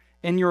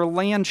 and your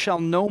land shall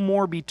no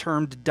more be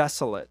termed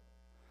desolate.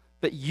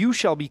 But you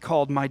shall be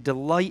called, my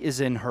delight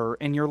is in her,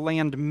 and your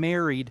land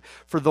married.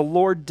 For the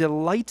Lord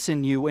delights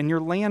in you, and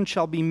your land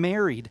shall be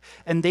married.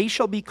 And they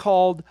shall be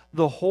called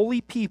the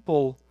holy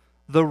people,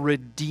 the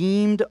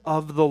redeemed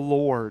of the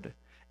Lord.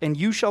 And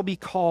you shall be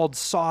called,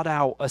 sought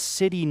out, a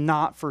city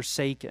not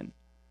forsaken.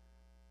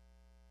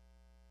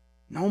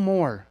 No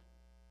more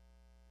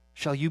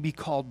shall you be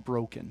called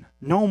broken.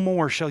 No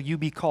more shall you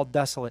be called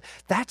desolate.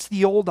 That's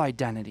the old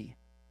identity.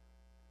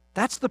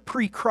 That's the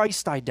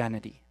pre-Christ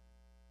identity.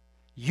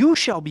 You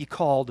shall be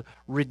called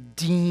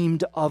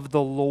redeemed of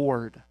the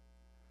Lord.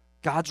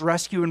 God's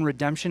rescue and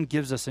redemption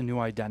gives us a new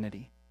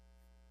identity.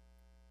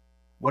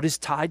 What is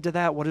tied to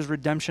that? What is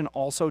redemption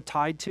also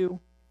tied to?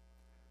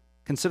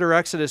 Consider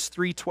Exodus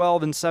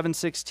 3:12 and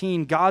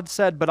 7:16. God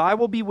said, but I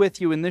will be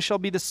with you, and this shall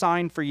be the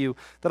sign for you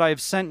that I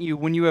have sent you.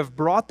 When you have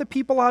brought the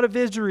people out of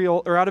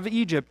Israel, or out of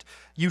Egypt,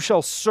 you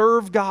shall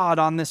serve God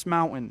on this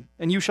mountain.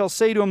 And you shall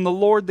say to him, the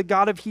Lord, the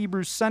God of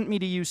Hebrews, sent me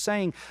to you,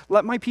 saying,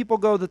 let my people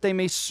go that they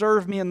may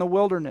serve me in the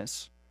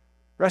wilderness.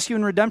 Rescue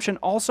and redemption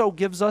also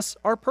gives us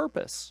our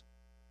purpose.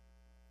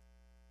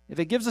 If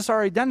it gives us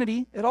our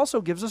identity, it also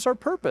gives us our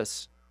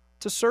purpose,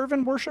 to serve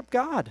and worship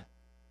God.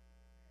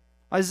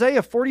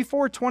 Isaiah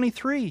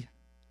 44:23.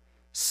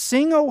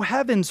 Sing, O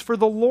heavens, for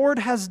the Lord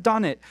has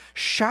done it.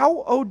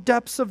 Shout, O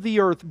depths of the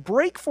earth.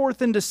 Break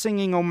forth into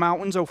singing, O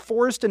mountains, O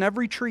forest, and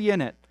every tree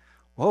in it.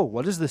 Whoa,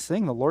 what is this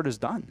thing the Lord has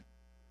done?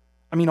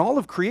 I mean, all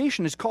of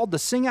creation is called to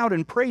sing out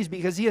in praise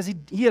because he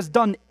has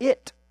done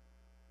it.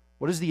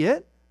 What is the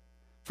it?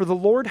 For the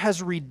Lord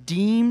has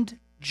redeemed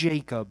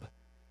Jacob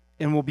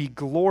and will be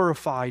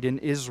glorified in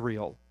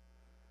Israel.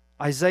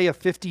 Isaiah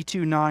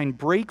 52:9,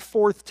 break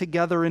forth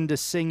together into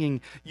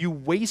singing, you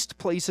waste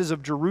places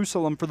of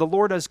Jerusalem, for the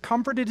Lord has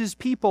comforted his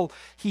people.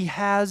 He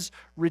has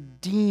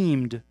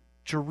redeemed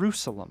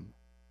Jerusalem.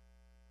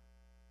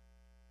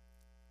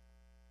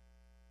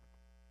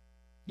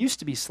 Used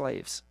to be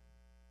slaves.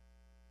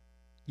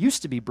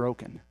 Used to be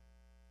broken.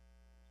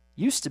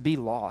 Used to be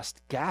lost,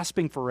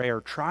 gasping for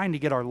air, trying to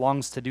get our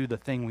lungs to do the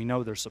thing we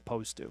know they're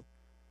supposed to.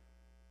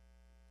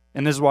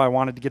 And this is why I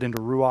wanted to get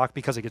into Ruach,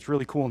 because it gets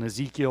really cool in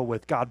Ezekiel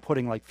with God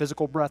putting like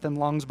physical breath in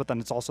lungs, but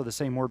then it's also the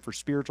same word for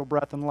spiritual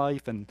breath in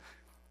life. And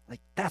like,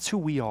 that's who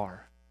we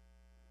are.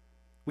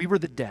 We were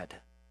the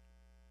dead.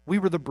 We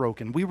were the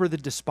broken. We were the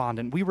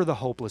despondent. We were the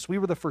hopeless. We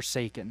were the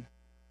forsaken.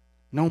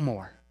 No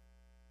more.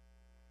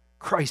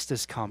 Christ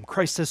has come.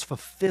 Christ has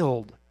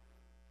fulfilled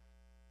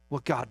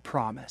what God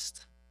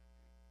promised.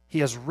 He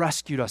has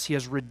rescued us. He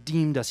has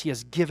redeemed us. He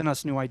has given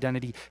us new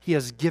identity. He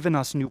has given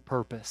us new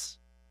purpose.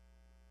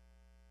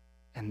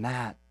 And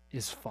that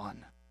is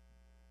fun.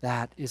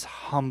 That is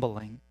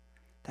humbling.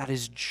 That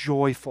is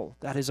joyful.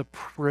 That is a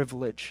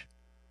privilege.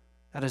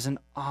 That is an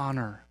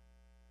honor.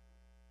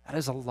 That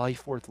is a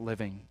life worth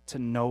living, to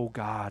know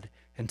God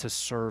and to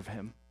serve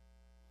him.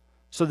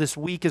 So this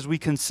week, as we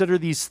consider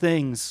these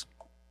things,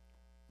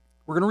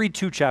 we're going to read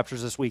 2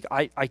 chapters this week.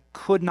 I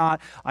could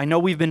not. I know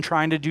we've been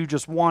trying to do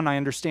just one. I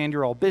understand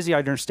you're all busy. I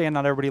understand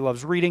not everybody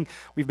loves reading.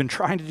 We've been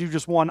trying to do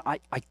just one. I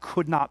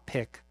could not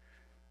pick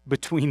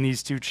between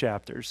these 2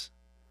 chapters.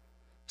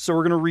 So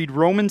we're going to read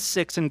Romans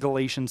 6 and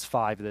Galatians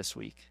 5 this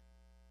week.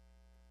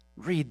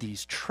 Read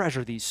these,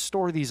 treasure these,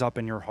 store these up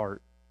in your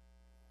heart.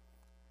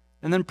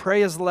 And then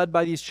pray as led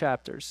by these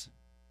chapters.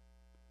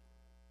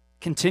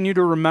 Continue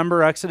to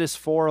remember Exodus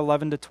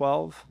 4:11 to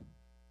 12.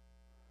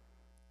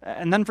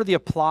 And then for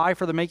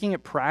the making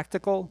it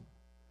practical,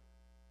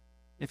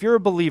 if you're a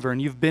believer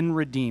and you've been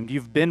redeemed,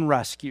 you've been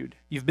rescued,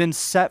 you've been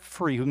set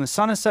free, whom the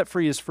Son has set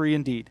free is free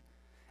indeed.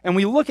 And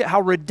we look at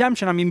how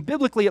redemption,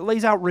 biblically it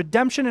lays out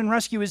redemption and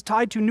rescue is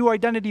tied to new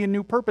identity and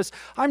new purpose.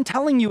 I'm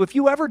telling you, if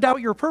you ever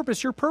doubt your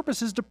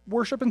purpose is to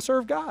worship and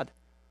serve God.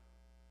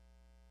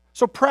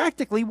 So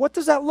practically, what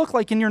does that look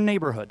like in your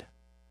neighborhood?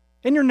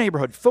 In your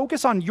neighborhood,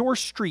 focus on your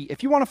street.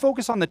 If you want to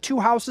focus on the 2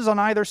 houses on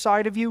either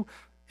side of you,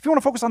 if you want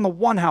to focus on the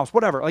 1 house,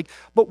 whatever,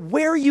 but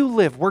where you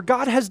live, where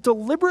God has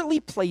deliberately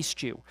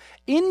placed you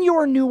in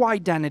your new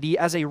identity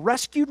as a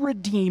rescued,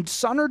 redeemed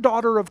son or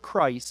daughter of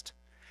Christ,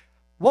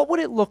 what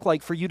would it look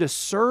like for you to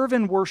serve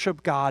and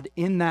worship God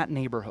in that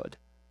neighborhood?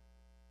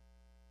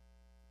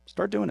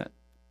 Start doing it.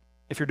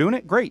 If you're doing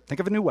it, great. Think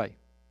of a new way.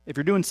 If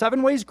you're doing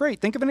 7 ways, great.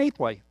 Think of an 8th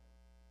way.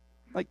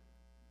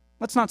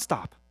 Let's not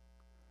stop.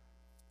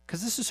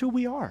 Because this is who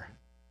we are.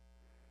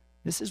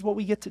 This is what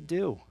we get to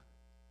do.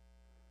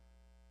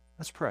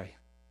 Let's pray.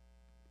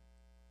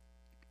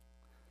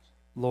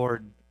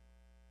 Lord,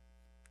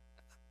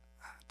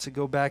 to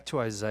go back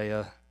to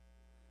Isaiah,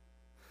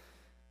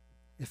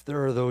 if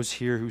there are those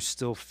here who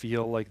still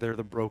feel like they're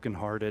the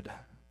brokenhearted,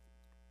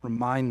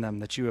 remind them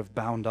that you have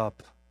bound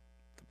up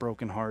the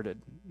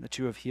brokenhearted, that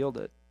you have healed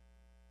it.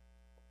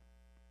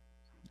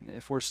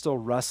 If we're still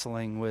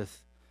wrestling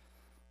with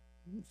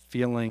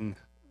feeling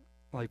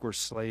like we're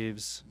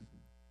slaves,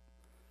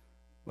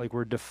 like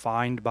we're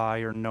defined by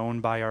or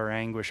known by our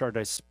anguish, our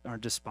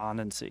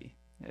despondency,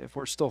 if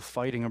we're still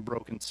fighting a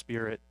broken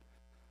spirit,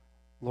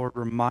 Lord,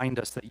 remind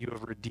us that you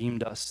have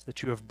redeemed us,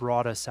 that you have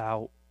brought us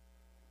out,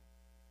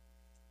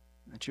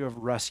 that you have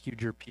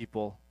rescued your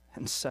people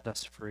and set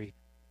us free.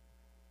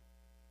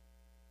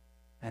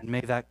 And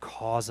may that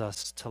cause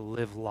us to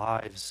live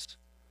lives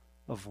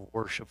of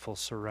worshipful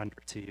surrender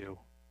to you.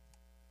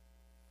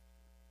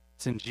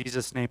 It's in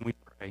Jesus' name we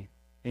pray.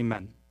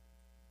 Amen.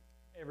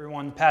 Hey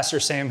everyone, Pastor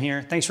Sam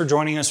here. Thanks for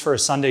joining us for a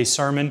Sunday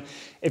sermon.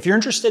 If you're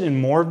interested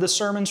in more of the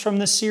sermons from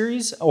this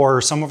series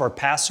or some of our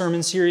past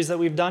sermon series that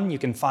we've done, you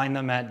can find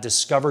them at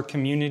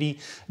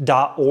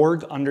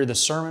discovercommunity.org under the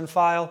sermon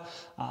file.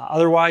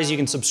 Otherwise, you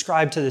can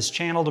subscribe to this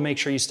channel to make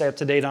sure you stay up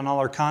to date on all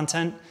our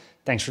content.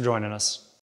 Thanks for joining us.